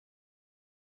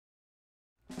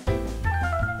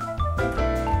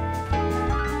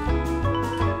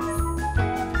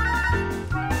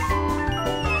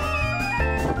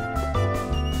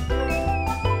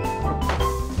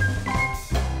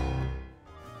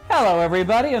Hello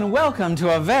everybody and welcome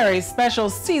to a very special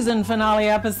season finale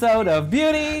episode of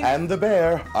Beauty and the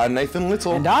Bear. I'm Nathan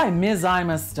Little. And I'm Miz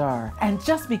Ima Starr. And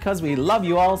just because we love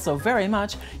you all so very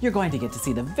much, you're going to get to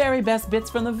see the very best bits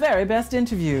from the very best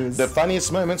interviews. The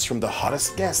funniest moments from the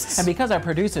hottest guests. And because our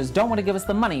producers don't want to give us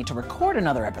the money to record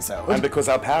another episode. And because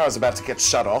our power is about to get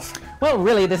shut off. Well,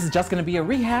 really, this is just going to be a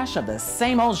rehash of the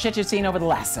same old shit you've seen over the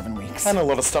last 7 weeks. And a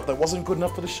lot of stuff that wasn't good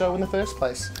enough for the show in the first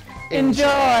place.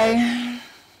 Enjoy.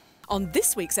 On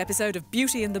this week's episode of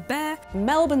Beauty and the Bear,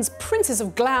 Melbourne's princes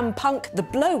of glam punk, the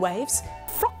Blowwaves,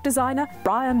 frock designer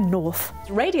Brian North,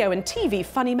 radio and TV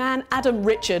funny man Adam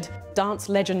Richard, dance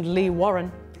legend Leigh Warren,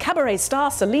 cabaret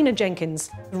star Selina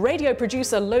Jenkins, radio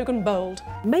producer Logan Bold,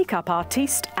 makeup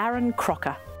artiste Aaron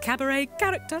Crocker, cabaret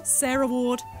character Sarah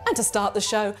Ward, and to start the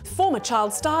show, former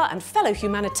child star and fellow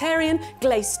humanitarian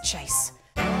Glace Chase.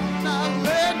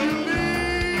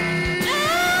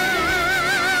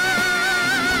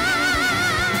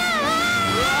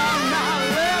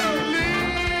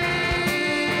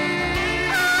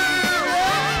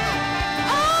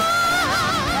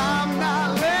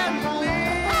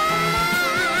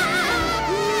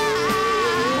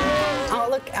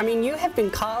 I mean, you have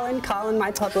been calling my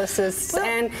publicists, well,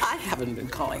 and I haven't been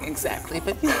calling exactly,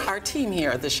 but our team here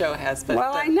at the show has. But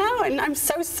well, I know, and I'm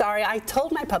so sorry. I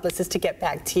told my publicist to get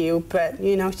back to you, but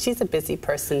you know, she's a busy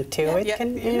person too.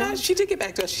 You know, she did get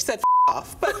back to us. She said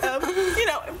off, but you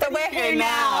know, but we're here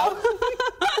now,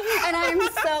 and I'm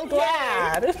so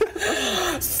glad.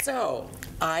 So,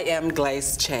 I am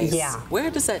Glace Chase. Yeah. Where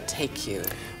does that take you?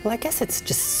 Well, I guess it's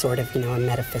just sort of, you know, a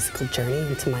metaphysical journey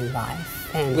into my life.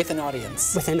 And with an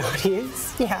audience. With an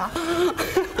audience, yeah.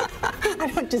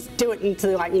 I don't just do it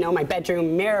into, like, you know, my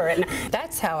bedroom mirror. And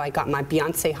that's how I got my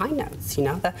Beyonce high notes, you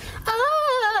know, the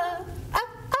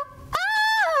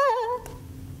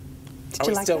Are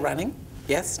we still running?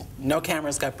 Yes? No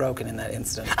cameras got broken in that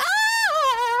instant.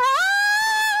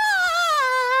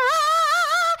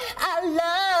 I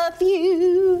love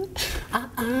you. I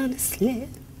honestly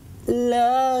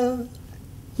love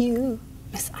you.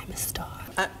 Miz Ima Starr.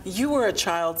 You were a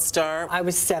child star. I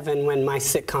was 7 when my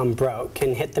sitcom broke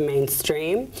and hit the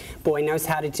mainstream. Boy Knows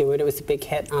How to Do It. It was a big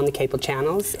hit on the cable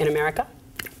channels in America.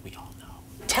 We all know.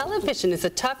 Television is a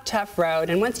tough, tough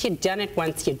road, and once you've done it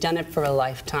once, you've done it for a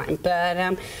lifetime.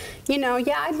 But, you know,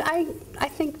 yeah, I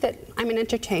think that I'm an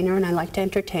entertainer and I like to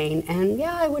entertain, and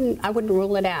yeah, I wouldn't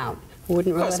rule it out.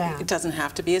 Wouldn't rule it out. It doesn't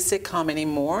have to be a sitcom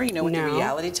anymore, you know, with the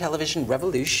reality television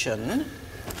revolution.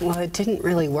 Well, it didn't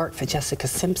really work for Jessica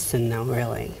Simpson, though,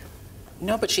 really.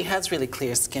 No, but she has really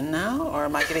clear skin now, or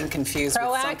am I getting confused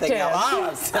with something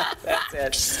else? Oh, that's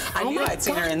it. I knew I'd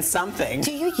seen her in something.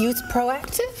 Do you use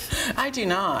Proactive? I do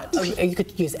not. Oh, you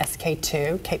could use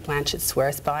SK2. Kate Blanchett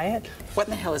swears by it. What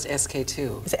in the hell is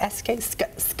SK2? Is it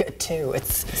SK2?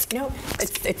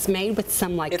 It's made with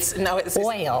some, like,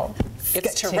 oil.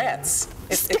 It's Tourette's.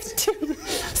 It's face!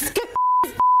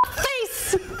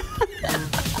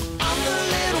 I'm the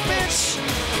little bitch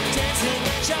dancing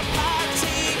at your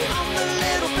party. I'm the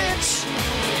little bitch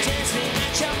dancing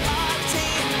at your party.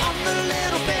 I'm the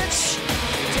little bitch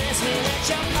dancing at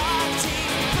your party.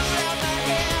 Pull out my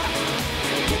hair,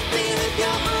 hit me with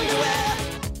your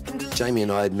underwear. Jamie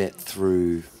and I had met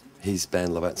through his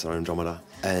band Love Outside Andromeda,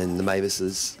 and the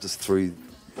Mavises, just through,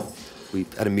 we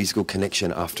had a musical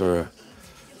connection after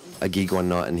a gig one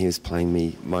night, and he was playing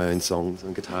me my own songs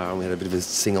on guitar, and we had a bit of a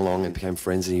sing-along and became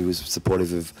friends, and he was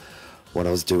supportive of what I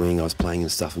was doing. I was playing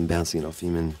and stuff and bouncing it off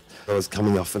him, and I was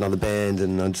coming off another band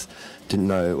and I just didn't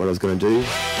know what I was going to do.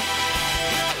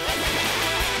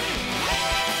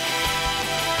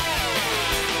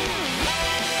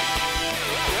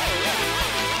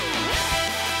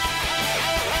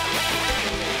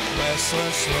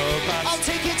 Restless robots, I'll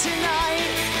take it tonight.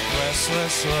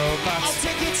 Restless robots, I'll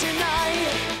take it tonight.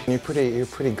 You're a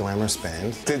pretty glamorous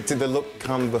band. Did the look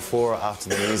come before or after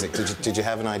the music? Did you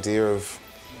have an idea of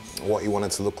what you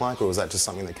wanted to look like, or was that just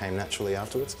something that came naturally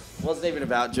afterwards? It wasn't even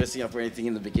about dressing up or anything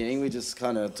in the beginning. We just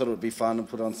kind of thought it would be fun to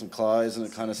put on some clothes, and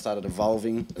it kind of started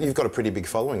evolving. You've got a pretty big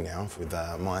following now with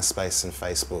MySpace and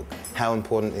Facebook. How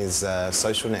important is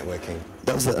social networking?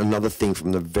 That was another thing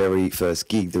from the very first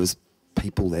gig. There was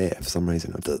people there for some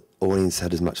reason. The audience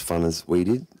had as much fun as we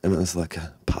did, and it was like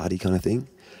a party kind of thing,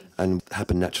 and it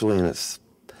happened naturally. And it's,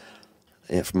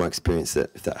 yeah, from my experience, that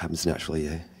if that happens naturally,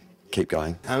 yeah, keep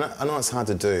going. I know it's hard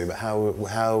to do, but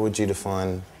how would you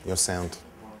define your sound?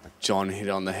 John hit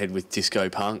on the head with disco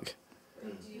punk.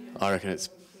 I reckon it's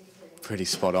pretty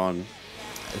spot on.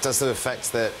 Does it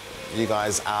affect that you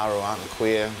guys are or aren't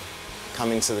queer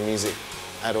come into the music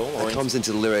at all? It comes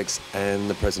into the lyrics and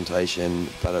the presentation,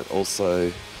 but it also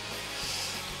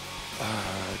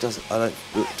don't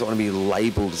want to be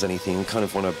labelled as anything. I kind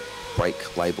of want to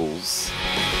break labels.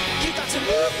 You got to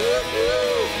move, move,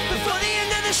 move before the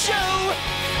end of the show.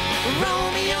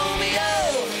 Romeo,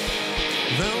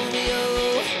 Romeo,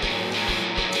 Romeo,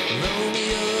 Romeo, Romeo,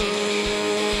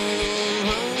 Romeo,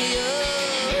 Romeo,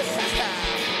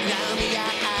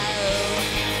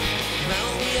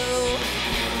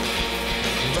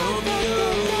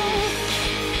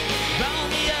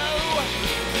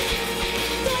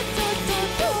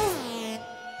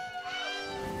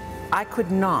 I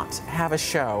could not have a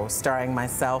show starring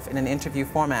myself in an interview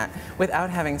format without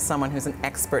having someone who's an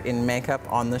expert in makeup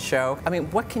on the show. I mean,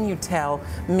 what can you tell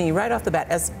me right off the bat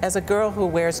as a girl who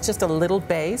wears just a little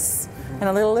base and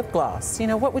a little lip gloss? You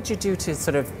know, what would you do to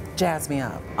sort of jazz me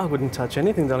up? I wouldn't touch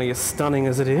anything, Donna. You're stunning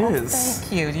as it is.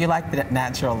 Thank you. You like the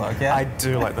natural look, yeah? I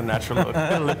do like the natural look.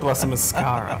 The lip gloss and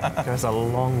mascara goes a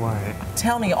long way.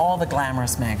 Tell me all the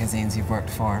glamorous magazines you've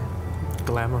worked for.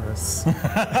 Glamorous.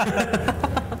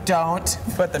 Don't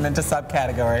put them into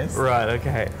subcategories. Right,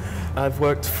 okay. I've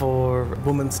worked for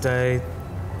Woman's Day,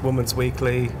 Woman's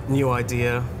Weekly, New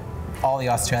Idea. All the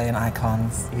Australian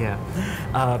icons. Yeah.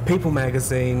 People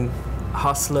Magazine,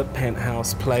 Hustler,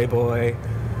 Penthouse, Playboy,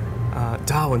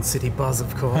 Darwin City Buzz,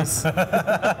 of course.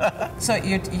 So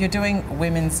you're doing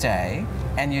Women's Day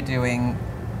and you're doing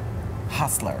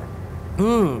Hustler.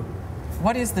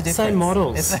 What is the difference? Same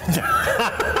models.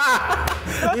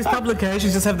 These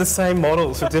publications just have the same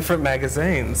models for different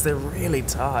magazines. They're really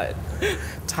tight.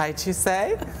 Tight, you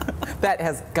say? That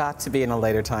has got to be in a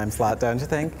later time slot, don't you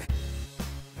think?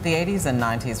 The 80s and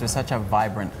 90s were such a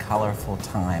vibrant, colorful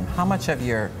time. How much of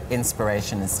your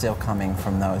inspiration is still coming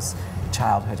from those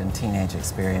childhood and teenage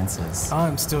experiences?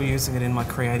 I'm still using it in my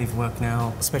creative work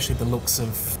now, especially the looks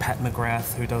of Pat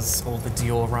McGrath, who does all the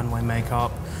Dior runway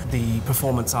makeup, the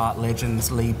performance art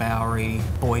legends, Lee Bowery,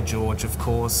 Boy George, of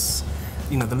course.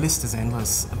 You know, the list is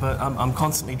endless, but I'm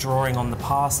constantly drawing on the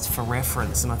past for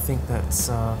reference, and I think that's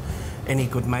any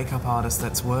good makeup artist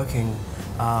that's working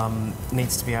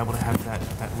needs to be able to have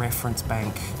that reference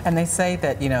bank. And they say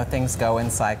that, you know, things go in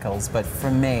cycles, but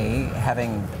for me,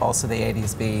 having also the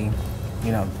 80s be,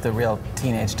 you know, the real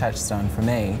teenage touchstone for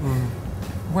me,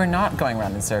 we're not going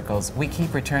around in circles. We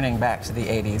keep returning back to the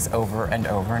 80s over and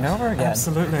over and over again.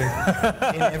 Absolutely.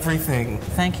 In everything.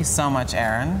 Thank you so much,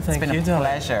 Aaron. It's been a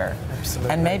pleasure. Absolutely.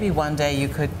 And maybe one day you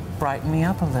could brighten me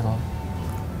up a little.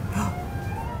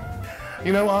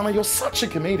 You know, Anna, you're such a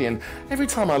comedian. Every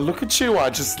time I look at you,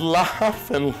 I just laugh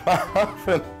and laugh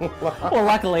and laugh. Well,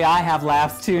 luckily I have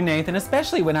laughs too, Nathan,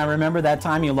 especially when I remember that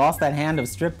time you lost that hand of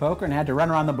strip poker and had to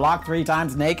run around the block 3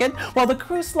 times naked while the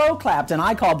crew slow clapped and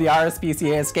I called the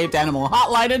RSPCA Escaped Animal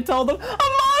Hotline and told them a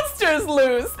monster's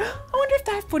loose. I wonder if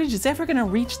that footage is ever going to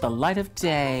reach the light of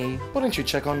day. Why don't you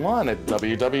check online at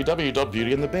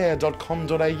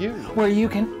www.beautyandthebear.com.au, where you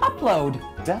can upload,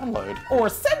 download, or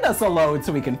send us a load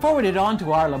so we can forward it on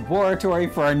to our laboratory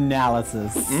for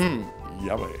analysis.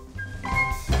 Yummy.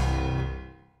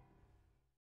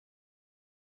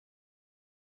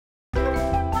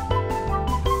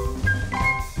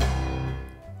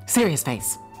 Serious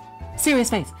face. Serious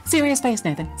face. Serious face,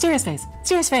 Nathan. Serious face.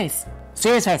 Serious face.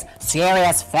 Serious face.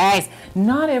 Serious face.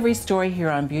 Not every story here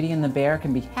on Beauty and the Bear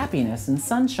can be happiness and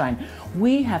sunshine.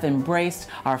 We have embraced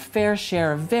our fair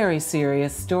share of very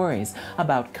serious stories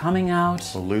about coming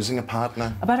out, or losing a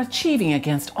partner, about achieving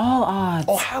against all odds,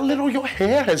 or how little your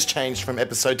hair has changed from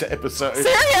episode to episode.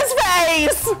 Serious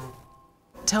face!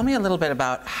 Tell me a little bit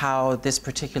about how this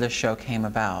particular show came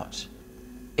about.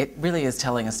 It really is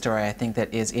telling a story, I think,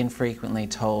 that is infrequently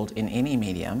told in any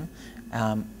medium.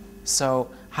 So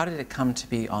how did it come to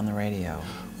be on the radio?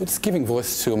 It's giving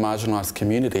voice to a marginalised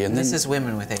community. And this is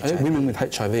women with HIV? Women with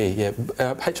HIV, yeah.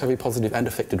 HIV positive and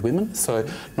affected women. So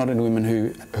not only women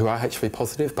who are HIV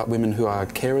positive, but women who are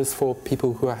carers for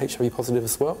people who are HIV positive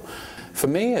as well. For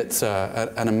me, it's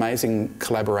an amazing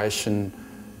collaboration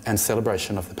and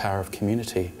celebration of the power of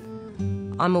community.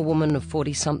 I'm a woman of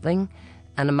 40-something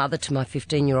and a mother to my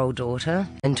 15-year-old daughter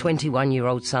and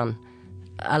 21-year-old son,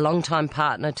 a long-time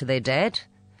partner to their dad,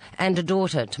 and a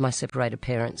daughter to my separated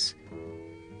parents.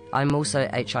 I'm also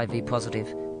HIV positive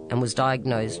and was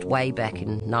diagnosed way back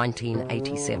in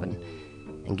 1987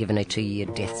 and given a 2-year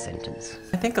death sentence.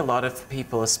 I think a lot of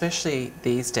people, especially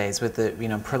these days with the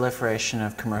proliferation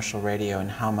of commercial radio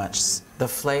and how much the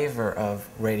flavor of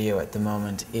radio at the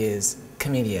moment is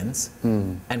comedians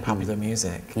and popular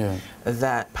music,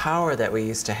 that power that we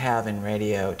used to have in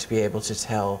radio to be able to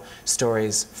tell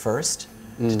stories first,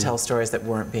 to tell stories that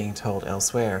weren't being told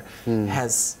elsewhere,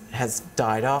 has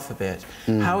died off a bit.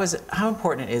 How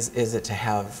important is it to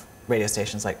have radio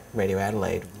stations like Radio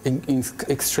Adelaide?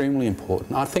 Extremely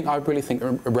important. I really think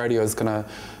radio is going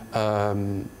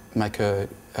to make a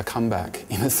comeback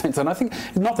in a sense, and I think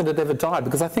not that it ever died,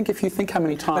 because I think if you think how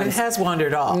many times, but it has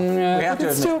wandered off. Yeah, we have to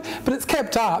admit. But it's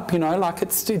kept up, you know, like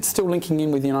it's still linking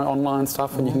in with, you know, online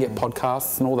stuff, and you can get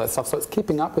podcasts and all that stuff. So it's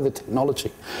keeping up with the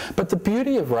technology. But the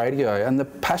beauty of radio and the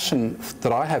passion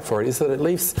that I have for it is that it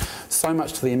leaves so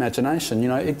much to the imagination. You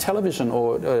know, in television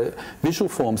or visual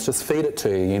forms just feed it to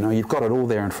you. You know, you've got it all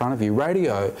there in front of you.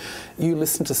 Radio, you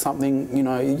listen to something, you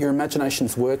know, your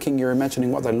imagination's working. You're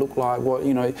imagining what they look like. What,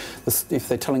 you know, if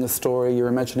they're telling a story, you're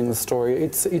imagining the story.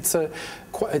 It's a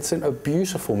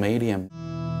beautiful medium.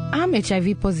 I'm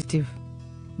HIV positive,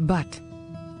 but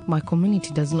my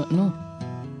community does not know.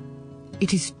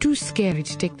 It is too scary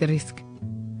to take the risk.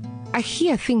 I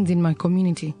hear things in my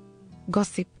community,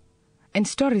 gossip, and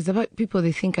stories about people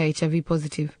they think are HIV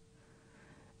positive.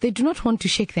 They do not want to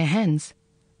shake their hands.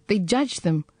 They judge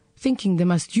them, thinking they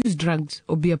must use drugs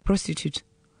or be a prostitute.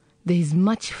 There is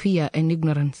much fear and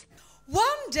ignorance.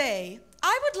 One day,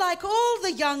 I would like all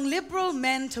the young liberal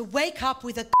men to wake up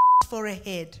with a for a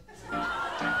head.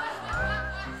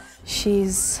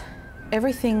 She's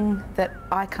everything that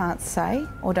I can't say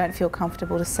or don't feel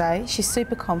comfortable to say. She's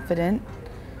super confident.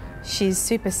 She's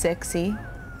super sexy.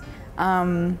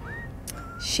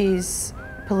 She's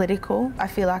political. I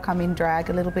feel like I'm in drag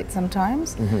a little bit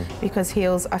sometimes because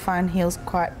I find heels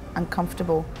quite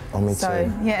uncomfortable. Oh, me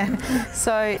too. Yeah.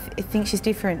 So I think she's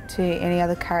different to any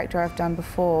other character I've done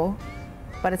before,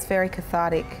 but it's very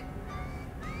cathartic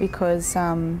because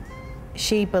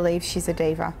she believes she's a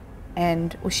diva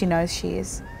and she knows she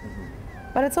is.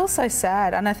 But it's also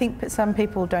sad, and I think some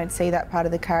people don't see that part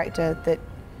of the character, that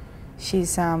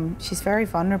she's very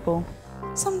vulnerable.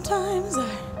 Sometimes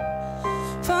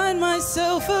I find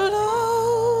myself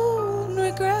alone,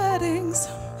 regretting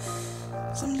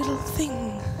some little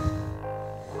thing,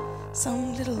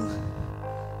 some little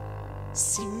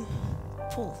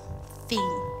simple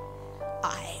thing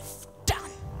I've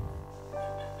done.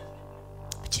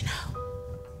 But you know,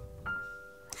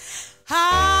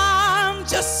 I'm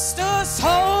just a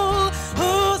soul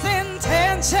whose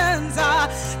intentions are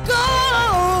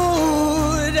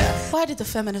good. Why did the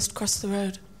feminist cross the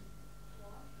road?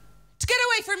 To get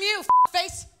away from you,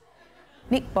 face.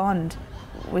 Nick Bond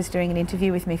was doing an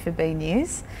interview with me for B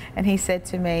News, and he said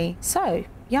to me, "So,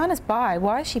 Yana's bi,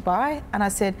 why is she bi?" And I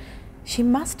said, "She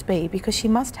must be, because she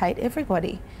must hate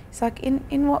everybody." He's like,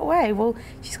 in what way? Well,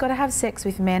 she's got to have sex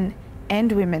with men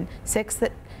and women, sex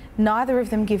that neither of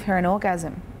them give her an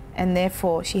orgasm, and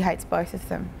therefore she hates both of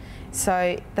them.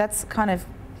 So that's kind of,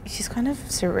 she's kind of,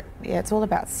 yeah, it's all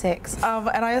about sex.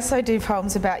 And I also do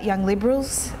poems about young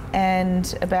liberals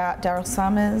and about Daryl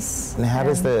Summers. Now, how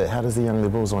does the young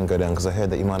liberals one go down? Because I heard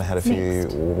that you might have had a few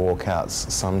walkouts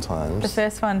sometimes. The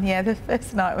first one, yeah, the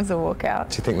first night was a walkout.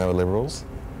 Do you think they were liberals?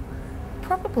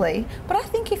 Probably, but I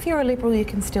think if you're a liberal, you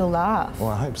can still laugh.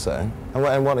 Well, I hope so.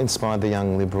 And what inspired the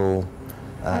young liberal?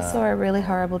 I saw a really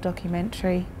horrible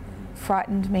documentary,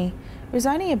 frightened me. It was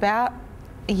only about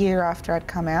a year after I'd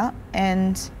come out,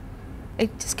 and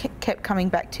it just kept coming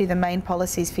back to the main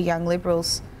policies for young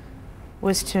liberals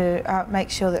was to make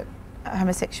sure that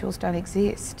homosexuals don't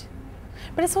exist.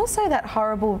 But it's also that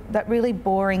horrible, that really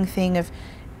boring thing of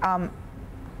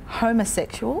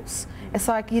homosexuals. It's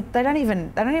like they don't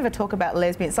even talk about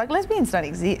lesbians. It's like lesbians don't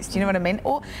exist. You know what I mean?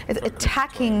 Or it's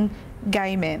attacking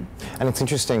gay men. And it's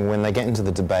interesting, when they get into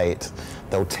the debate,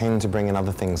 they'll tend to bring in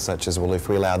other things such as, well, if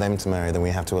we allow them to marry, then we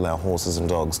have to allow horses and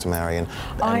dogs to marry, and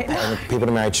people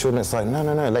to marry children. It's like, no,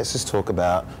 let's just talk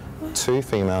about 2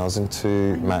 females and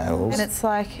 2 males. And it's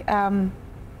like,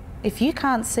 if you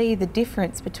can't see the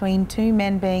difference between 2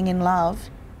 men being in love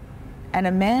and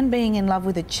a man being in love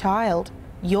with a child,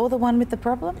 you're the one with the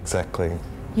problem. Exactly.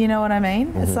 You know what I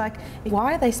mean? It's like,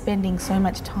 why are they spending so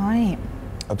much time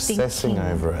obsessing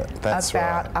over it? That's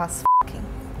about right. us f***ing.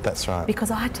 That's right.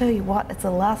 Because I tell you what, it's the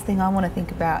last thing I want to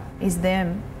think about is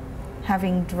them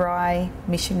having dry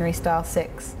missionary style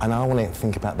sex. And I want to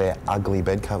think about their ugly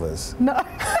bed covers. No.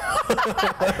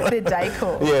 Their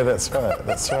decor. Yeah, that's right.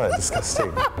 That's right.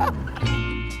 Disgusting.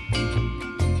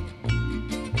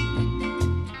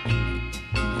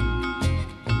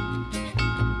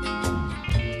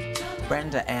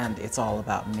 Brenda and It's All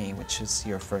About Me, which is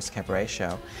your first cabaret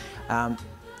show,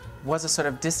 was a sort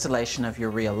of distillation of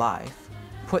your real life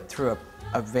put through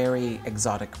a very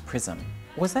exotic prism.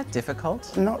 Was that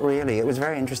difficult? Not really. It was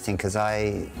very interesting because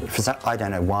I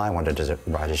don't know why I wanted to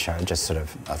write a show. Just sort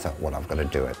of, I thought, well, I've got to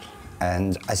do it.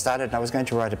 And I was going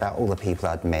to write about all the people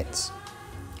I'd met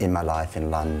in my life in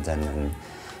London and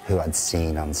who I'd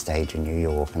seen on stage in New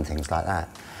York and things like that.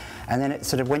 And then it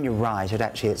sort of, when you write,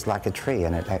 it's like a tree,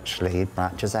 and it actually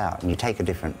branches out, and you take a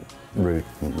different route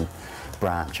and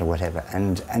branch or whatever,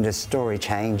 and the story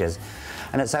changes.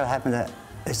 And it so happened that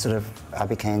it sort of, I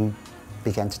began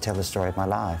to tell the story of my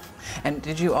life. And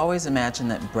did you always imagine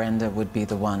that Brenda would be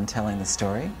the one telling the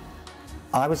story?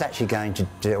 I was actually going to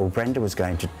do, or Brenda was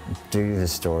going to do the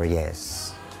story,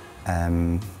 yes.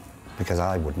 Because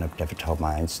I wouldn't have never told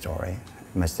my own story,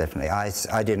 most definitely.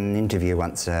 I did an interview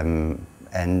once, and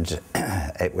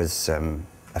it was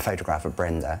a photograph of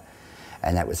Brenda,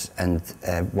 and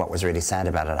what was really sad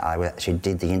about it, I actually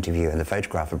did the interview, and the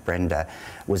photograph of Brenda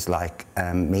was like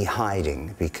me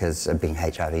hiding because of being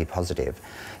HIV positive.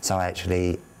 So I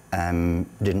actually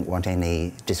didn't want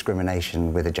any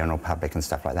discrimination with the general public and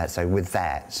stuff like that. So with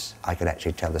that, I could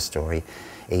actually tell the story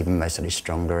even mostly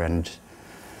stronger and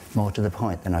more to the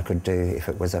point than I could do if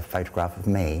it was a photograph of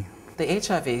me. The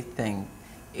HIV thing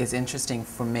is interesting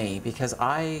for me because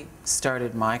I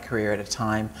started my career at a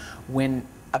time when,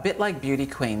 a bit like beauty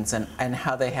queens and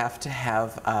how they have to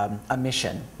have a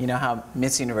mission. You know how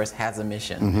Miss Universe has a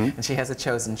mission, and she has a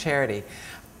chosen charity.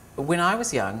 When I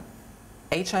was young,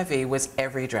 HIV was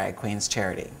every drag queen's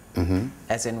charity.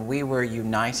 As in, we were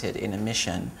united in a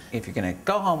mission. If you're going to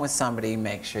go home with somebody,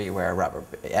 make sure you wear a rubber,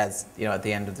 as you know, at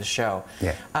the end of the show.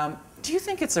 Yeah. Do you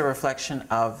think it's a reflection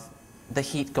of the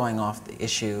heat going off the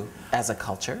issue as a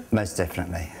culture? Most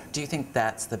definitely. Do you think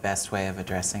that's the best way of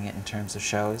addressing it in terms of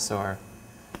shows, or?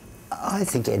 I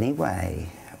think anyway,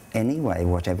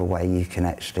 whatever way you can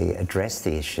actually address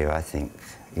the issue, I think,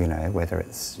 you know, whether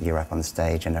it's you're up on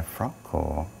stage in a frock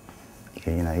or,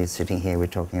 you know, you're sitting here, we're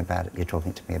talking about it, you're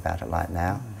talking to me about it like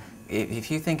now. If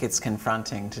you think it's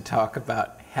confronting to talk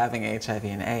about having HIV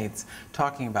and AIDS,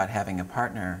 talking about having a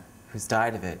partner who's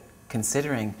died of it,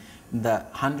 considering the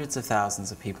hundreds of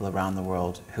thousands of people around the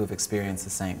world who've experienced the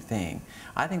same thing,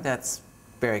 I think that's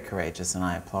very courageous, and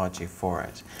I applaud you for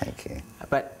it. Thank you.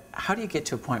 But how do you get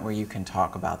to a point where you can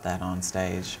talk about that on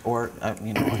stage, or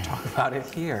you know, or talk about it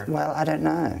here? Well, I don't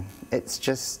know. It's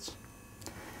just,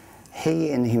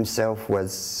 he in himself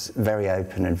was very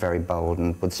open and very bold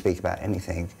and would speak about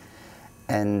anything.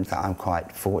 And I'm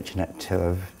quite fortunate to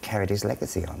have carried his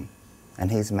legacy on.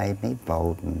 And he's made me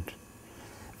bold and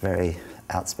very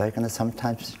outspoken, and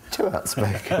sometimes too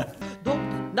outspoken.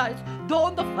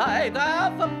 Don't fight,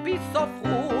 have a piece of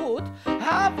fruit,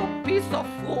 have a piece of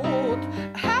fruit,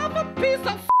 have a piece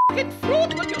of f***ing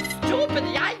fruit when you're stupid,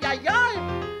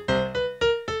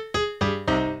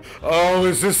 Oh,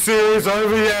 is this series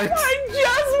over yet? I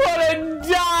just want to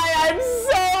die, I'm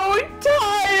so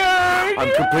tired!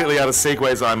 I'm completely out of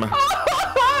segues, I'm...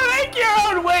 Make your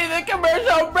own way to the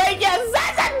commercial break, you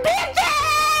sons of bitches!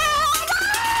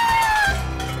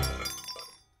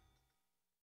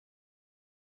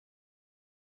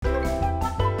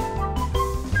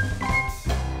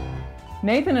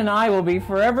 Nathan and I will be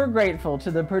forever grateful to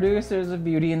the producers of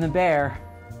Beauty and the Bear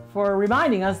for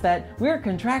reminding us that we're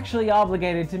contractually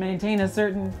obligated to maintain a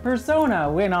certain persona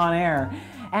when on air.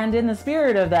 And in the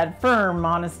spirit of that firm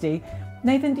honesty,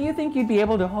 Nathan, do you think you'd be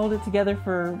able to hold it together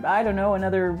for, I don't know,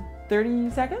 another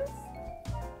 30 seconds?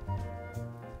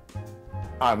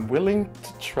 I'm willing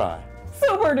to try.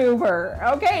 Super duper!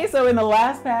 Okay, so in the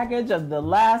last package of the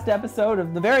last episode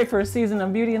of the very first season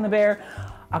of Beauty and the Bear,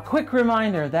 a quick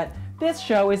reminder that this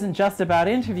show isn't just about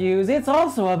interviews, it's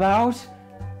also about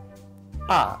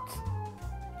art.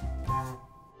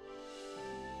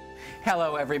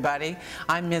 Hello everybody,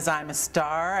 I'm Miz Ima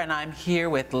Starr, and I'm here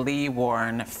with Leigh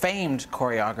Warren, famed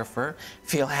choreographer.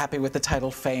 Feel happy with the title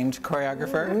famed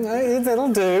choreographer?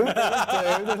 That'll do,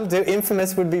 that'll do.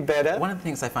 Infamous would be better. One of the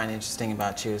things I find interesting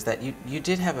about you is that you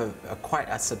did have quite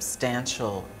a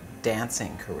substantial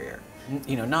dancing career.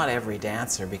 You know, not every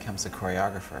dancer becomes a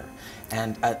choreographer,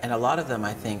 and a lot of them,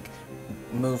 I think,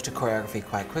 move to choreography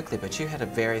quite quickly, but you had a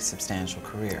very substantial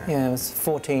career. Yeah, it was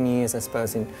 14 years, I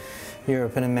suppose, in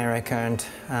Europe and America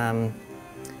and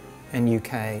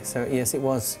UK, so yes, it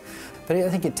was. But I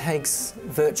think it takes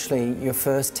virtually your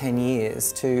first 10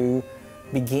 years to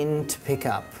begin to pick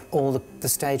up all the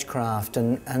stagecraft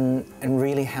and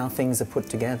really how things are put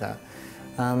together.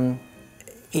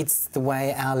 It's the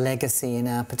way our legacy in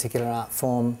our particular art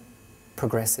form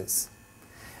progresses.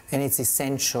 And it's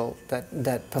essential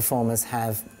that performers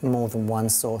have more than one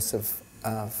source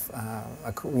more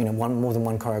than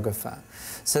one choreographer,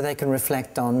 so they can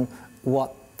reflect on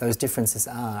what those differences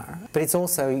are. But it's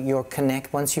also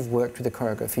once you've worked with a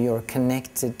choreographer, you're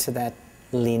connected to that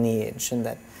lineage, and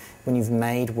that when you've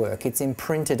made work, it's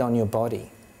imprinted on your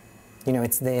body. You know,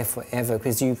 it's there forever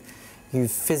because you've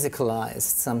physicalized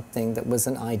something that was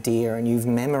an idea, and you've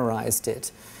memorized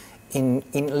it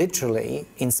literally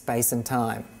in space and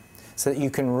time. so that you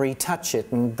can retouch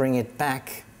it and bring it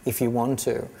back if you want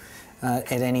to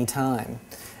at any time.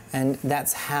 And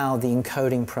that's how the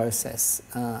encoding process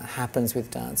happens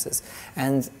with dancers.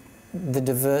 And the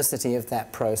diversity of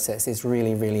that process is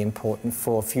really, really important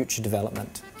for future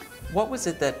development. What was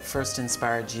it that first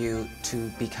inspired you to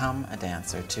become a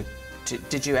dancer?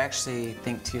 Did you actually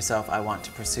think to yourself, I want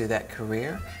to pursue that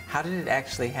career? How did it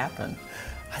actually happen?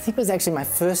 I think it was actually my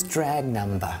first drag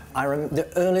number. The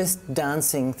earliest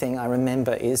dancing thing I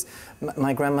remember is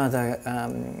my grandmother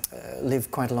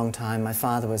lived quite a long time. My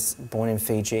father was born in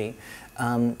Fiji.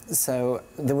 So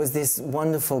there was this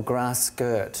wonderful grass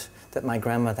skirt that my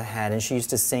grandmother had, and she used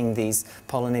to sing these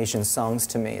Polynesian songs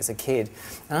to me as a kid.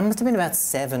 And I must have been about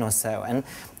 7 or so.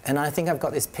 And I think I've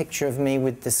got this picture of me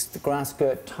with this grass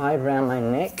skirt tied around my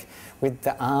neck, with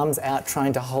the arms out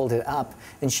trying to hold it up,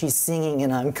 and she's singing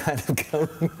and I'm kind of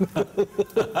going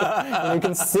and you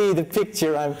can see the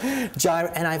picture, I'm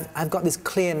gyrating, and I've got this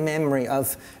clear memory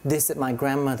of this at my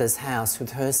grandmother's house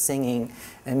with her singing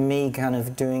and me kind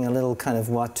of doing a little kind of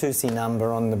Watusi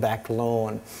number on the back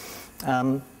lawn.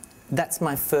 That's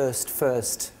my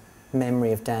first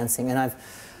memory of dancing, and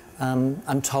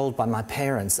I'm told by my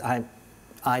parents,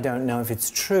 I don't know if it's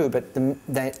true, but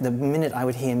the minute I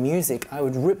would hear music, I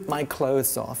would rip my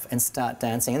clothes off and start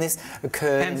dancing. And this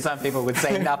occurred... And some people would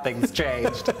say nothing's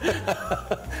changed.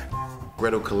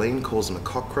 Gretel Colleen calls him a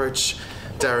cockroach.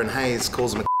 Darren Hayes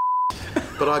calls him a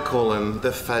but I call him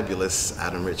the fabulous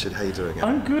Adam Richard. How you doing, Adam?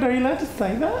 I'm good. Are you allowed to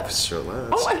say that? Sure allowed.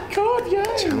 Oh my God, yeah.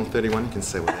 Channel 31, you can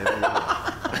say whatever you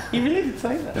want. You really did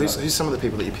say that. Who's some of the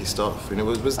people that you pissed off? You know,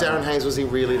 was Darren Hayes, was he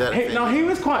really that No, he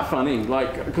was quite funny,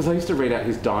 like, because I used to read out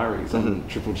his diaries on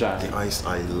Triple J. Yeah,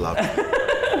 I loved it.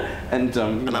 And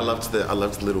I loved the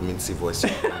little mincy voice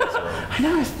as well. I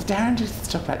know, Darren used to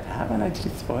talk like that when I did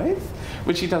his voice,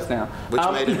 which he does now. Which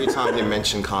made every time he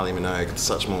mentioned Kylie Minogue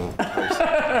such more...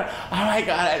 Oh my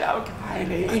God, I love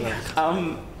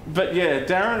Kylie. But yeah,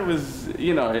 Darren was,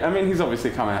 you know, I mean, he's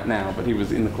obviously come out now, but he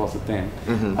was in the closet then,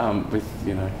 with,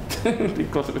 you know,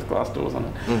 big closet with glass doors on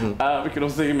it. We could all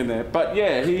see him in there. But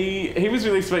yeah, he was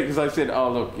really sweet because I said, oh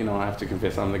look, you know, I have to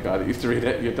confess, I'm the guy that used to read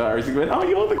out your diaries. He went, oh,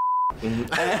 you're the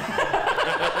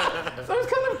So I was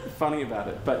kind of funny about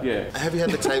it, but yeah. Have you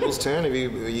had the tables turn? Are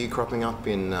you cropping up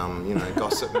in, you know,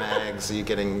 gossip mags? Are you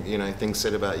getting, you know, things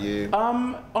said about you?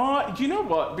 You know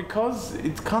what? Because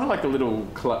it's kind of like a little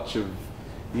clutch of,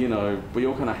 you know, we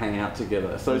all kind of hang out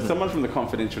together. So someone from The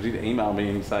Confidential did email me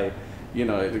and say, you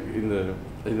know, in the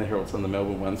Herald Sun, the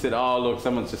Melbourne one, said, oh look,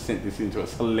 someone's just sent this into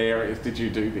us. Hilarious. Did you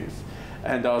do this?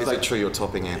 And I was like, is it true you're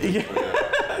topping Anthony?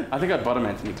 Yeah. I think I'd bottom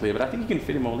Anthony Clear, but I think you can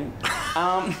fit him all in.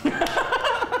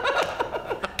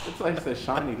 It's like so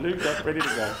shiny, lubed up, ready to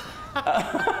go. I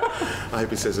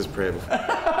hope he says his prayer before.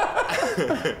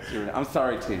 I'm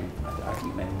sorry, Tim. I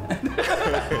didn't mean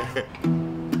that.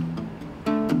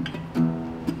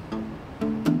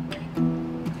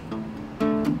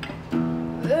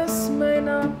 This may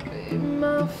not be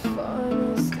my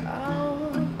finest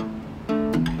hour.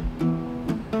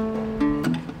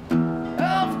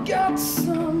 I've got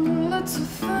some little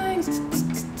things to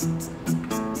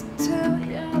tell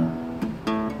you.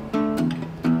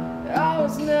 I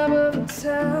was never the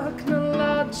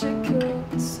technological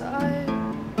type.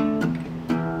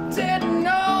 Didn't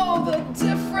know the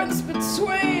difference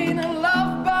between a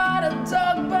love bite, a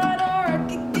dog bite, or a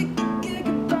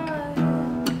gigabyte.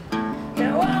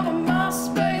 Now I'm a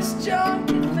MySpace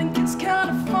junkie, think it's kind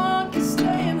of funky,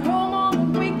 staying home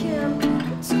on the weekend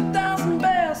with 2,000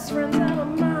 best friends. I'm a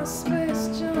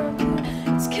MySpace junkie,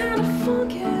 it's kind of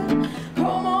funky,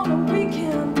 home on the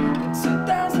weekend with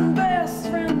 2,000 best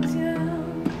friends, yeah.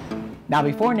 Now,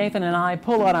 before Nathan and I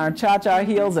pull on our cha-cha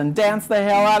heels and dance the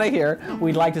hell out of here,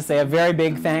 we'd like to say a very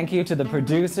big thank you to the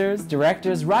producers,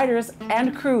 directors, writers,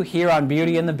 and crew here on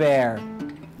Beauty and the Bear.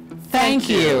 Thank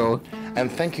you. And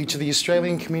thank you to the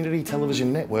Australian Community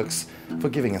Television Networks for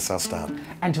giving us our start.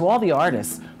 And to all the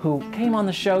artists who came on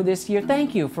the show this year,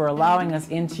 thank you for allowing us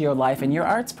into your life and your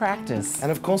arts practice. And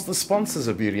of course the sponsors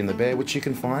of Beauty and the Bear, which you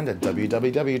can find at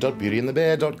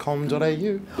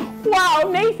www.beautyandthebear.com.au. Wow,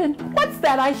 Nathan, what's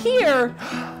that I hear?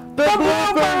 The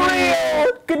blooper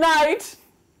reel! Good night.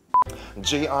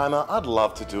 Gee, Ima, I'd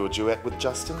love to do a duet with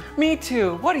Justin. Me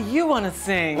too. What do you want to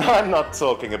sing? I'm not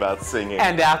talking about singing.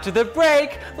 And after the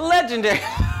break, legendary...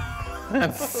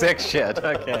 That's sick shit.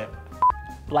 Okay.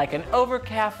 Like an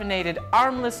over-caffeinated,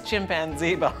 armless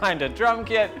chimpanzee behind a drum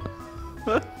kit.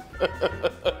 And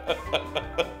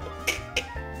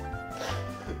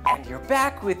you're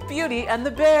back with Beauty and the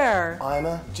Bear.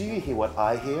 Ima, do you hear what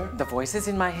I hear? The voices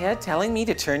in my head telling me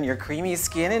to turn your creamy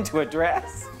skin into a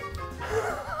dress?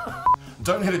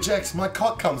 Don't hit eject, my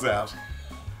cock comes out.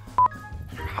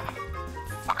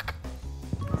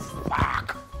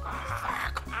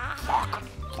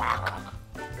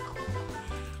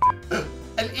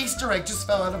 An Easter egg just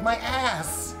fell out of my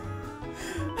ass.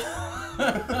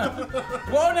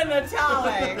 Won't an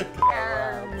italic.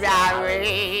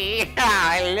 Sorry,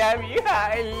 I love you,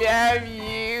 I love you.